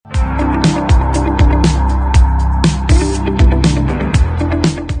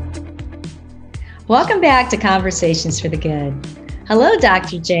Welcome back to Conversations for the Good. Hello,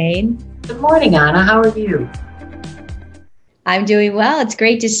 Dr. Jane. Good morning, Anna. How are you? I'm doing well. It's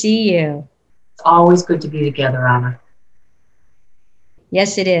great to see you. It's always good to be together, Anna.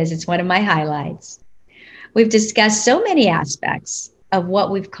 Yes, it is. It's one of my highlights. We've discussed so many aspects of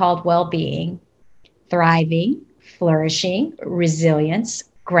what we've called well-being, thriving, flourishing, resilience,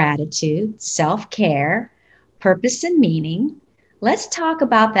 gratitude, self-care, purpose and meaning. Let's talk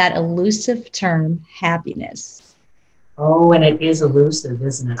about that elusive term, happiness. Oh, and it is elusive,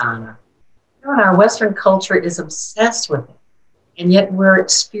 isn't it, Anna? Our Western culture is obsessed with it, and yet we're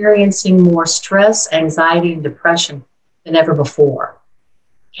experiencing more stress, anxiety, and depression than ever before.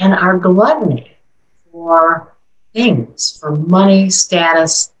 And our gluttony for things, for money,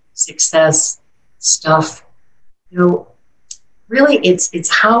 status, success, stuff, really it's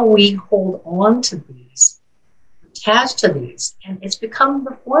how we hold on to these, attached to these, and it's become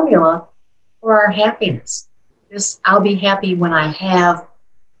the formula for our happiness. This I'll be happy when I have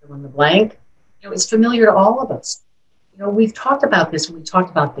fill in the blank. It's familiar to all of us. We've talked about this when we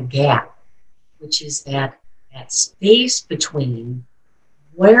talked about the gap, which is that space between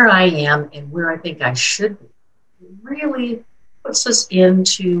where I am and where I think I should be. It really puts us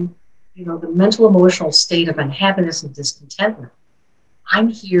into, the mental emotional state of unhappiness and discontentment. I'm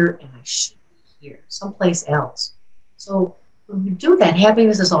here and I should be here, someplace else. So when we do that,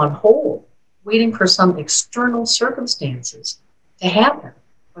 happiness is on hold, waiting for some external circumstances to happen,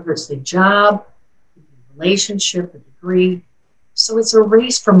 whether it's the job, the relationship, the degree. So it's a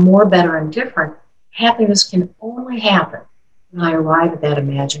race for more, better, and different. Happiness can only happen when I arrive at that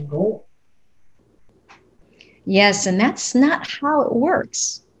imagined goal. Yes, and that's not how it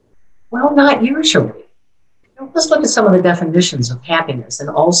works. Well, not usually. Let's look at some of the definitions of happiness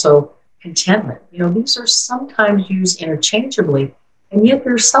and also contentment. These are sometimes used interchangeably, and yet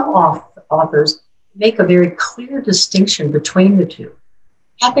there's some authors make a very clear distinction between the two.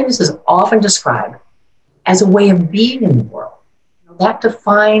 Happiness is often described as a way of being in the world. That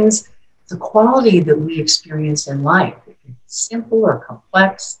defines the quality that we experience in life. It can be simple or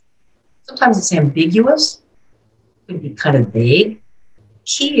complex. Sometimes it's ambiguous. It can be kind of vague.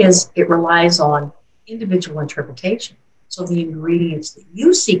 Key is it relies on individual interpretation. So the ingredients that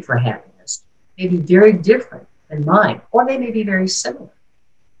you seek for happiness may be very different than mine, or they may be very similar.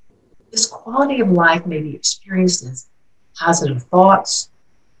 This quality of life may be experienced as positive thoughts,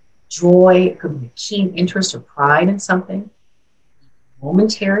 joy, it could be a keen interest or pride in something,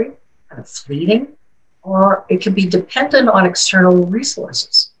 momentary, kind of fleeting, or it can be dependent on external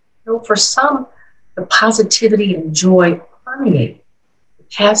resources. For some, the positivity and joy permeate the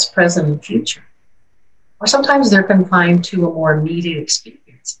past, present, and future. Or sometimes they're confined to a more immediate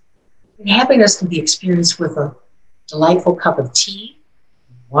experience. And happiness can be experienced with a delightful cup of tea,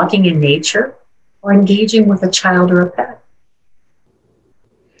 walking in nature, or engaging with a child or a pet.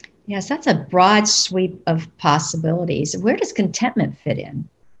 Yes, that's a broad sweep of possibilities. Where does contentment fit in?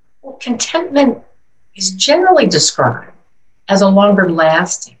 Well, contentment is generally described as a longer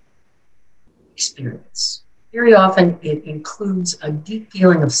lasting experience. Very often it includes a deep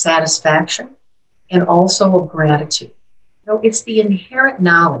feeling of satisfaction and also of gratitude. It's the inherent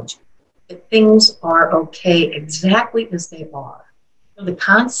knowledge that things are okay exactly as they are. The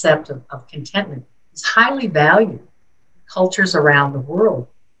concept of contentment is highly valued in cultures around the world,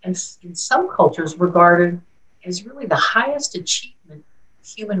 and in some cultures regarded as really the highest achievement of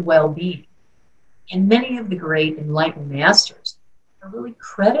human well-being. And many of the great enlightened masters are really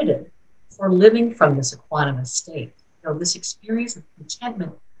credited for living from this equanimous state. This experience of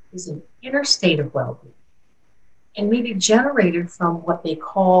contentment is an inner state of well-being and may be generated from what they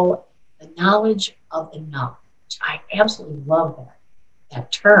call the knowledge of enough, which I absolutely love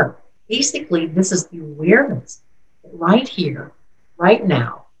that term. Basically, this is the awareness that right here, right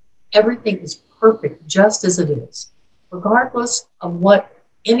now, everything is perfect just as it is, regardless of what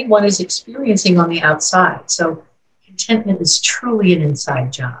anyone is experiencing on the outside. So contentment is truly an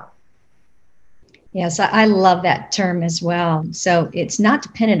inside job. Yes, I love that term as well. So it's not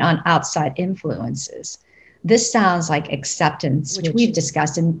dependent on outside influences. This sounds like acceptance, which we've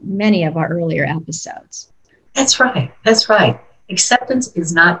discussed in many of our earlier episodes. That's right. That's right. Acceptance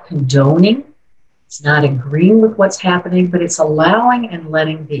is not condoning. It's not agreeing with what's happening, but it's allowing and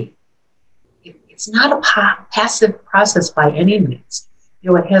letting be. It's not a passive process by any means.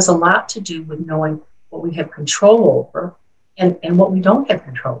 It has a lot to do with knowing what we have control over and what we don't have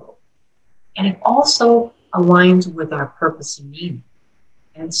control over. And it also aligns with our purpose and meaning.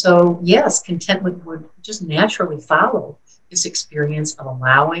 And so, yes, contentment would just naturally follow this experience of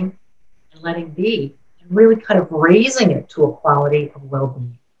allowing and letting be, and really kind of raising it to a quality of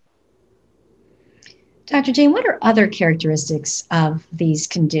well-being. Dr. Jane, what are other characteristics of these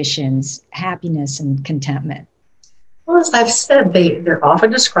conditions, happiness and contentment? Well, as I've said, they're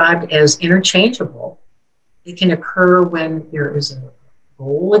often described as interchangeable. It can occur when there is a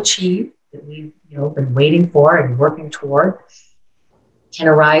goal achieved that we've been waiting for and working toward. It can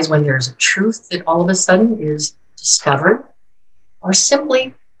arise when there's a truth that all of a sudden is discovered, or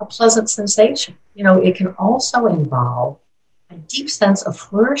simply a pleasant sensation. It can also involve a deep sense of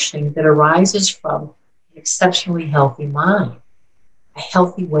flourishing that arises from an exceptionally healthy mind, a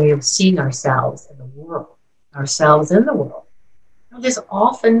healthy way of seeing ourselves in the world, ourselves in the world. This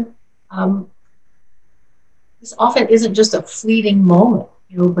often isn't just a fleeting moment,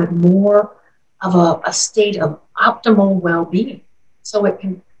 but more of a state of optimal well-being. So it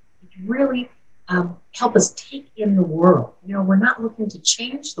can really help us take in the world. We're not looking to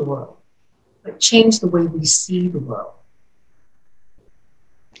change the world, but change the way we see the world.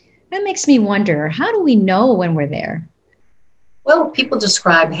 That makes me wonder, how do we know when we're there? Well, people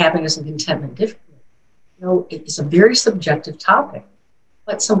describe happiness and contentment differently. It's a very subjective topic,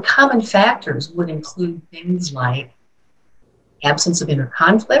 but some common factors would include things like absence of inner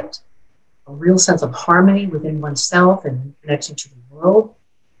conflict, a real sense of harmony within oneself and in connection to the world.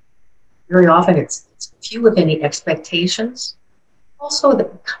 Very often it's few of any expectations. Also, the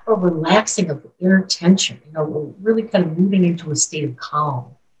kind of relaxing of the inner tension, we're really kind of moving into a state of calm,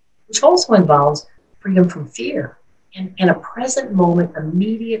 which also involves freedom from fear and a present moment,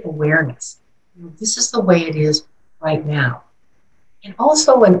 immediate awareness. This is the way it is right now. And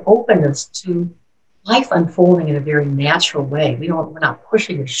also an openness to life unfolding in a very natural way. We're not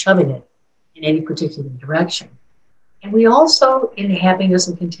pushing or shoving it in any particular direction. And we also, in happiness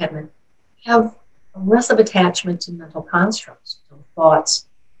and contentment, have less of attachment to mental constructs, thoughts,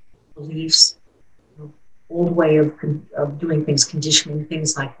 beliefs, old way of doing things, conditioning,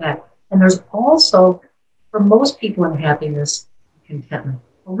 things like that. And there's also, for most people in happiness and contentment,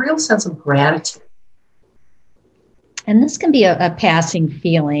 a real sense of gratitude. And this can be a passing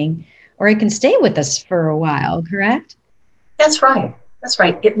feeling, or it can stay with us for a while, correct? That's right. That's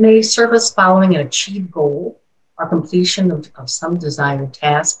right. It may serve us following an achieved goal or completion of some desired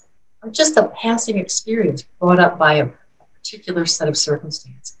task, or just a passing experience brought up by a particular set of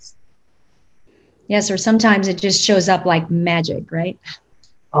circumstances. Yes, or sometimes it just shows up like magic, right?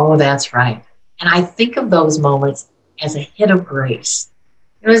 Oh, that's right. And I think of those moments as a hit of grace.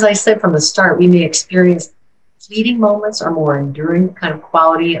 As I said from the start, we may experience fleeting moments or more enduring kind of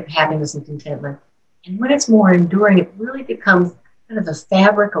quality of happiness and contentment. And when it's more enduring, it really becomes kind of the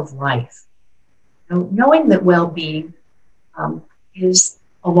fabric of life. Knowing that well-being is,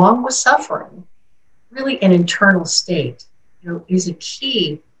 along with suffering, really an internal state, is a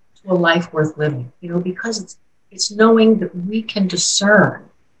key to a life worth living, because it's knowing that we can discern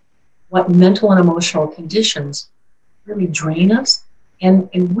what mental and emotional conditions really drain us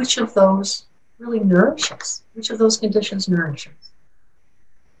and which of those really nourish us, which of those conditions nourish us.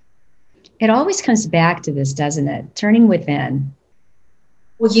 It always comes back to this, doesn't it? Turning within.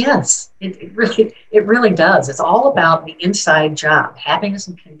 Well, yes, it really does. It's all about the inside job. Happiness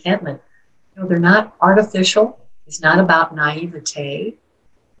and contentment, they're not artificial. It's not about naivete.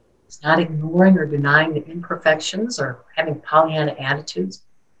 It's not ignoring or denying the imperfections or having Pollyanna attitudes.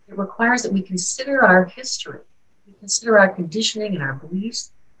 It requires that we consider our history, we consider our conditioning and our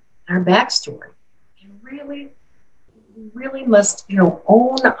beliefs, and our backstory, and we really must,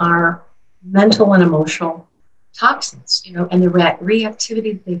 own our mental and emotional toxins, and the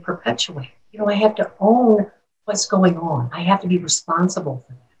reactivity that they perpetuate. I have to own what's going on. I have to be responsible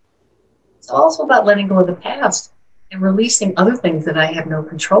for that. It's also about letting go of the past and releasing other things that I have no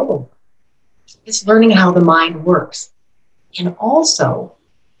control over. It's learning how the mind works. And also,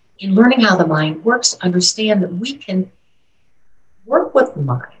 in learning how the mind works, understand that we can work with the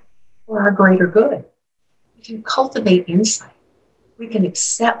mind for our greater good. We can cultivate insight. We can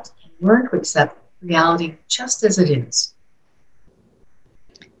accept and learn to accept reality just as it is.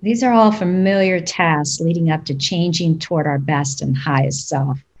 These are all familiar tasks leading up to changing toward our best and highest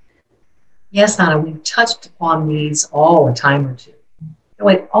self. Yes, Anna, we've touched upon these all a time or two.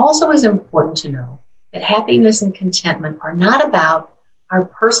 It also is important to know that happiness and contentment are not about our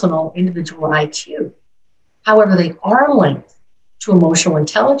personal individual IQ. However, they are linked to emotional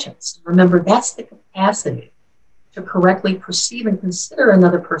intelligence. Remember, that's the capacity to correctly perceive and consider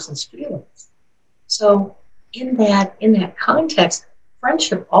another person's feelings. So in that context,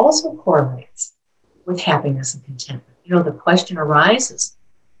 friendship also correlates with happiness and contentment. The question arises,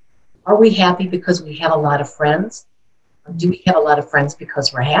 are we happy because we have a lot of friends? Or do we have a lot of friends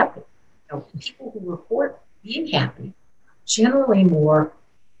because we're happy? People who report being happy are generally more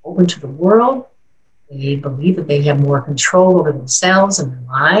open to the world, They believe that they have more control over themselves and their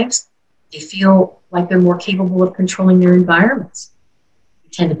lives. They feel like they're more capable of controlling their environments. They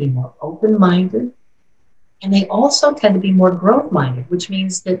tend to be more open-minded, and they also tend to be more growth-minded, which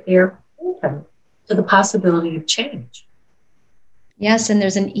means that they're open to the possibility of change. Yes, and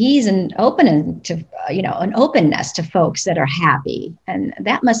there's an ease and openness to, an openness to folks that are happy, and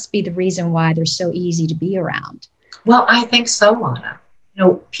that must be the reason why they're so easy to be around. Well, I think so, Anna.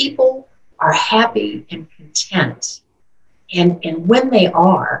 People are happy and content, and when they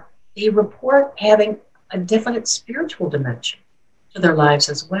are, they report having a definite spiritual dimension to their lives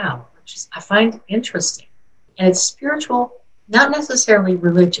as well, which I find interesting. And it's spiritual, not necessarily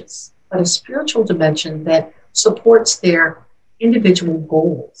religious, but a spiritual dimension that supports their individual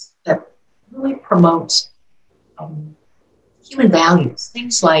goals, that really promotes human values,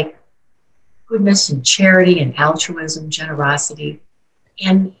 things like goodness and charity and altruism, generosity,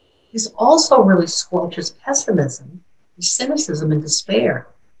 and this also really squelches pessimism, cynicism, and despair.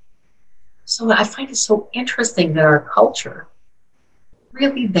 So I find it so interesting that our culture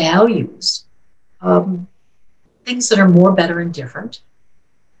really values things that are more, better, and different,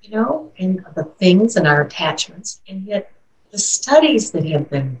 and the things and our attachments, and yet the studies that have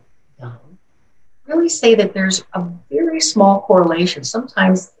been done really say that there's a very small correlation.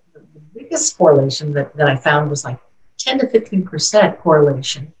 Sometimes the biggest correlation that I found was like 10 to 15%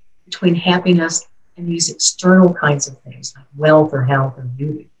 correlation between happiness and these external kinds of things like wealth or health or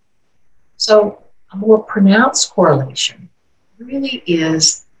beauty. So a more pronounced correlation really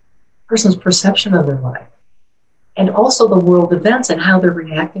is a person's perception of their life and also the world events and how they're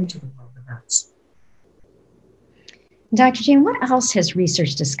reacting to the world events. Dr. Jane, what else has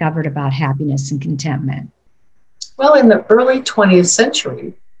research discovered about happiness and contentment? Well, in the early 20th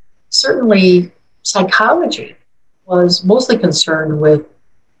century, certainly psychology was mostly concerned with,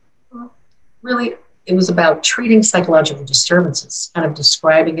 really, it was about treating psychological disturbances, kind of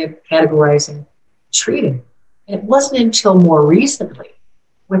describing it, categorizing, treating. And it wasn't until more recently,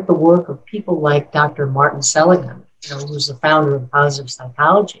 with the work of people like Dr. Martin Seligman, who's the founder of positive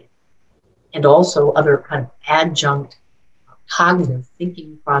psychology, and also other kind of adjunct cognitive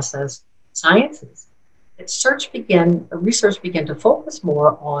thinking process sciences, that research began to focus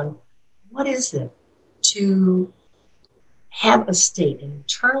more on what is it to have a state, an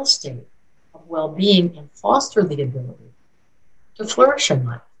internal state of well-being and foster the ability to flourish in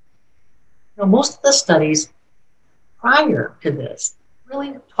life. Most of the studies prior to this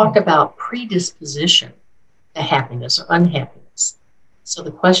really talked about predisposition to happiness or unhappiness. So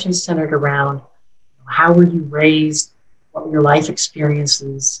the questions centered around how were you raised, what were your life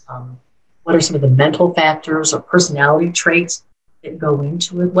experiences, what are some of the mental factors or personality traits that go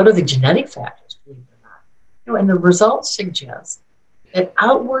into it, what are the genetic factors, believe it or not. And the results suggest that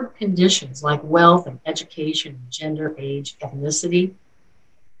outward conditions like wealth and education, gender, age, ethnicity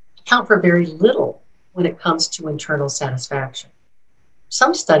account for very little when it comes to internal satisfaction.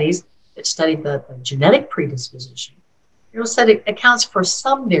 Some studies that studied the genetic predisposition, said it accounts for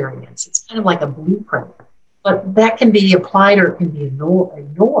some variance. It's kind of like a blueprint, but that can be applied or it can be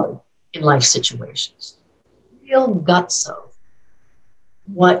ignored in life situations. Real guts of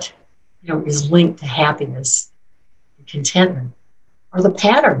what is linked to happiness and contentment are the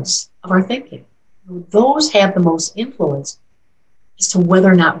patterns of our thinking. Those have the most influence as to whether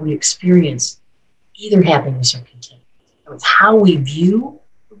or not we experience either happiness or contentment. It's how we view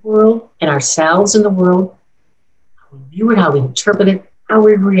the world and ourselves in the world, how we view it, how we interpret it, how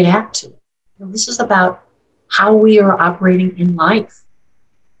we react to it. This is about how we are operating in life.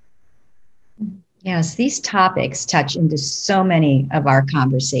 Yes, these topics touch into so many of our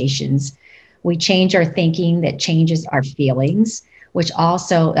conversations. We change our thinking, that changes our feelings, which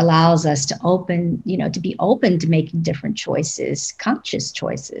also allows us to be open to making different choices, conscious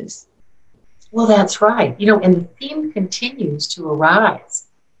choices. Well, that's right. And the theme continues to arise.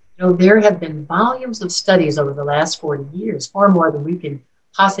 There have been volumes of studies over the last 40 years, far more than we can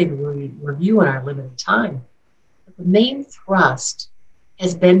possibly review in our limited time. But the main thrust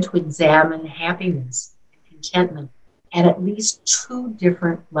has been to examine happiness and contentment at least two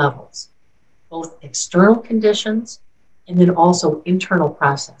different levels, both external conditions and then also internal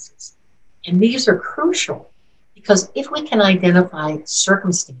processes. And these are crucial because if we can identify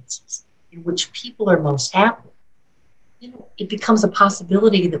circumstances in which people are most happy, it becomes a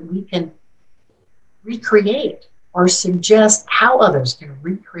possibility that we can recreate or suggest how others can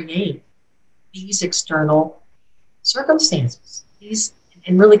recreate these external circumstances,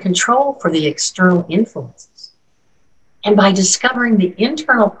 and really control for the external influences. And by discovering the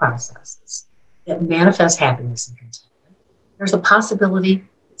internal processes that manifest happiness and contentment, there's a possibility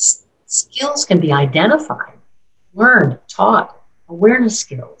Skills can be identified, learned, taught, awareness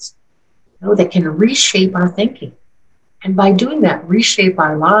skills, that can reshape our thinking. And by doing that, reshape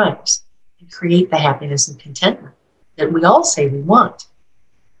our lives and create the happiness and contentment that we all say we want.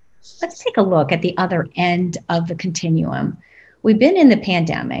 Let's take a look at the other end of the continuum. We've been in the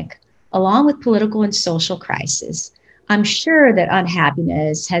pandemic, along with political and social crisis. I'm sure that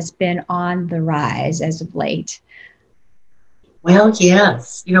unhappiness has been on the rise as of late. Well,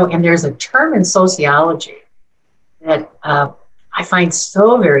 yes. And there's a term in sociology that I find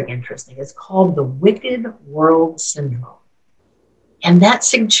so very interesting. It's called the wicked world syndrome. And that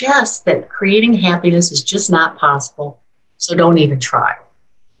suggests that creating happiness is just not possible, so don't even try.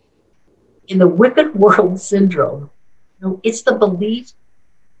 In the wicked world syndrome, it's the belief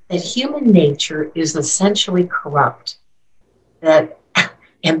that human nature is essentially corrupt. And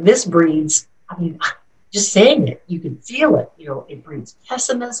this breeds, just saying it, you can feel it. It breeds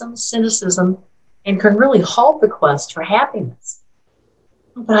pessimism, cynicism, and can really halt the quest for happiness.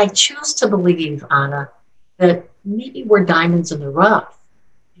 But I choose to believe, Anna, that maybe we're diamonds in the rough,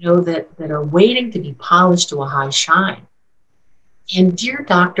 that are waiting to be polished to a high shine. And dear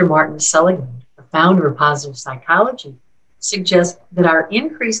Dr. Martin Seligman, the founder of positive psychology, suggests that our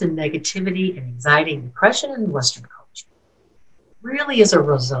increase in negativity and anxiety and depression in Western culture really is a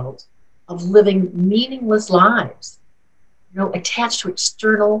result of living meaningless lives, attached to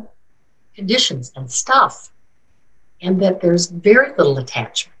external conditions and stuff, and that there's very little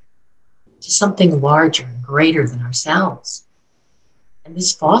attachment to something larger and greater than ourselves. And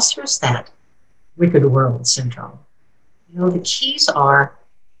this fosters that wicked world syndrome. The keys are,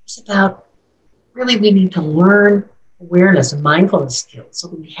 it's about really we need to learn awareness and mindfulness skills so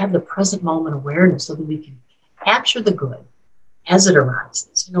that we have the present moment awareness so that we can capture the good as it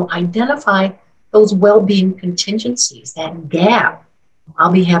arises. Identify those well-being contingencies, that gap.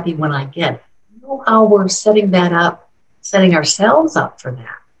 I'll be happy when I get it. How we're setting that up, setting ourselves up for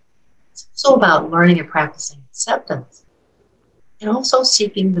that. It's also about learning and practicing acceptance and also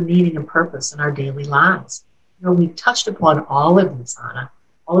seeking the meaning and purpose in our daily lives. We've touched upon all of these, Anna.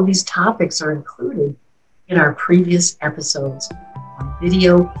 All of these topics are included in our previous episodes on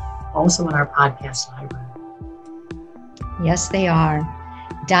video, also in our podcast library. Yes, they are.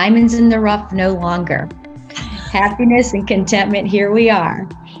 Diamonds in the rough no longer. Happiness and contentment, here we are.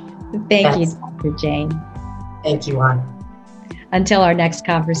 Thank you, Dr. Jane. Thank you, Anna. Until our next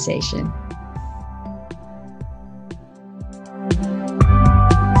conversation.